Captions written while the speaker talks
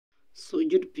So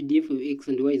 .pdf of x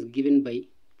and y is given by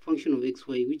function of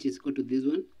xy, which is equal to this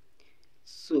one.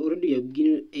 So already you have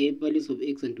given a values of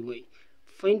x and y.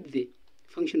 Find the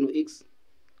function of x.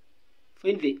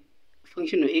 Find the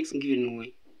function of x given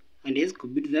y, and hence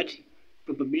compute that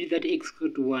probability that x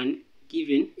equal to 1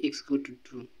 given x equal to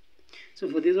 2. So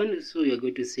for this one, so you are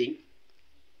going to say,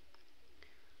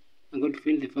 I'm going to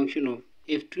find the function of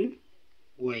f2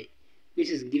 y, which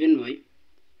is given by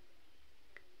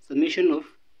summation of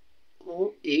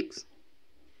ox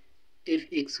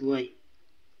fxy.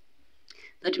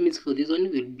 That means for this one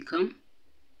will become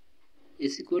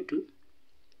is equal to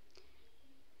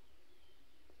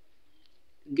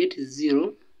get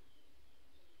 0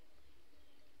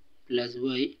 plus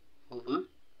y over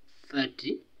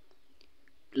 30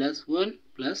 plus 1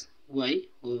 plus y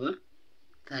over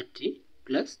 30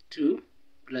 plus 2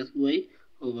 plus y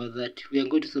over that. We are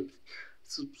going to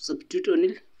substitute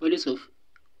only values of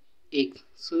x.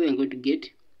 So we are going to get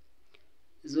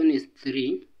this one is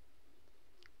 3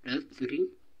 plus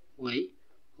 3y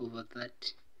over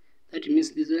that. That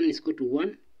means this one is equal to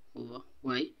 1 over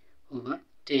y over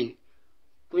 10.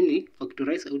 When we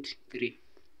factorize out 3,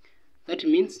 that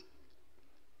means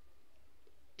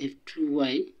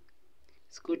f2y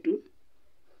is equal to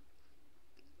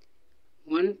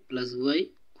 1 plus y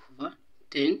over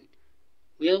 10,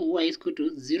 where y is equal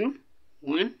to 0,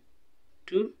 1,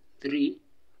 2, 3,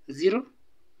 0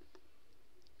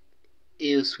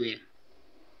 elsewhere.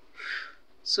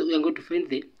 So we are going to find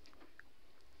the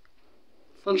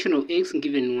function of x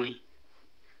given y.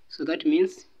 So that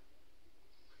means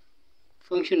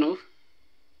function of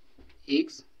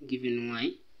x given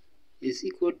y is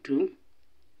equal to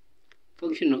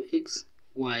function of x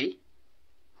y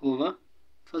over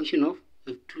function of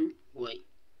f2y,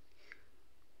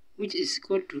 which is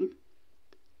equal to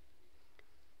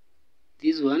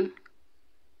this one,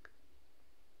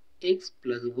 x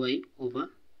plus y over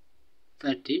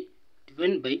 30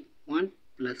 divided by 1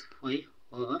 plus y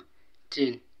over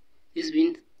 10. This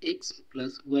means x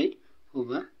plus y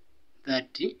over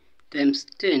 30 times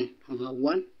 10 over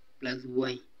 1 plus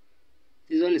y.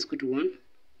 This one is equal to 1,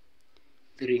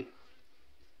 3.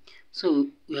 So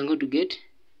we are going to get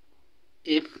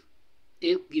f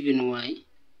given y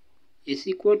is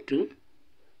equal to,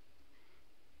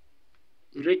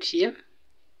 right here,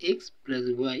 x plus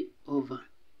y over,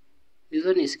 this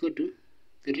one is equal to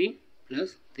 3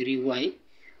 plus 3y,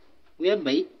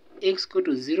 whereby x equal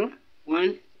to 0,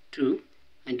 1, 2,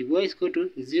 and y is equal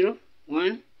to 0,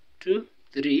 1, 2,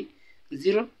 3,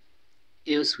 0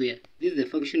 elsewhere. This is the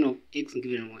function of x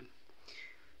given 1.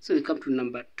 So we come to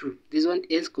number 2. This one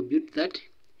is compute that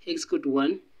x equal to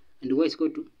 1 and y is equal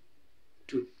to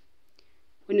 2.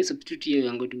 When you substitute here, you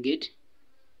are going to get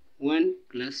 1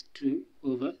 plus 2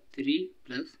 over 3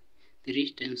 plus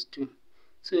 3 times 2.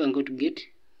 So you are going to get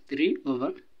 3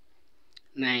 over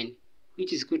 9,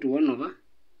 which is equal to 1 over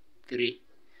 3.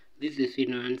 This is the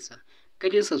final answer.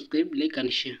 Kindly subscribe, like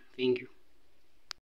and share. Thank you.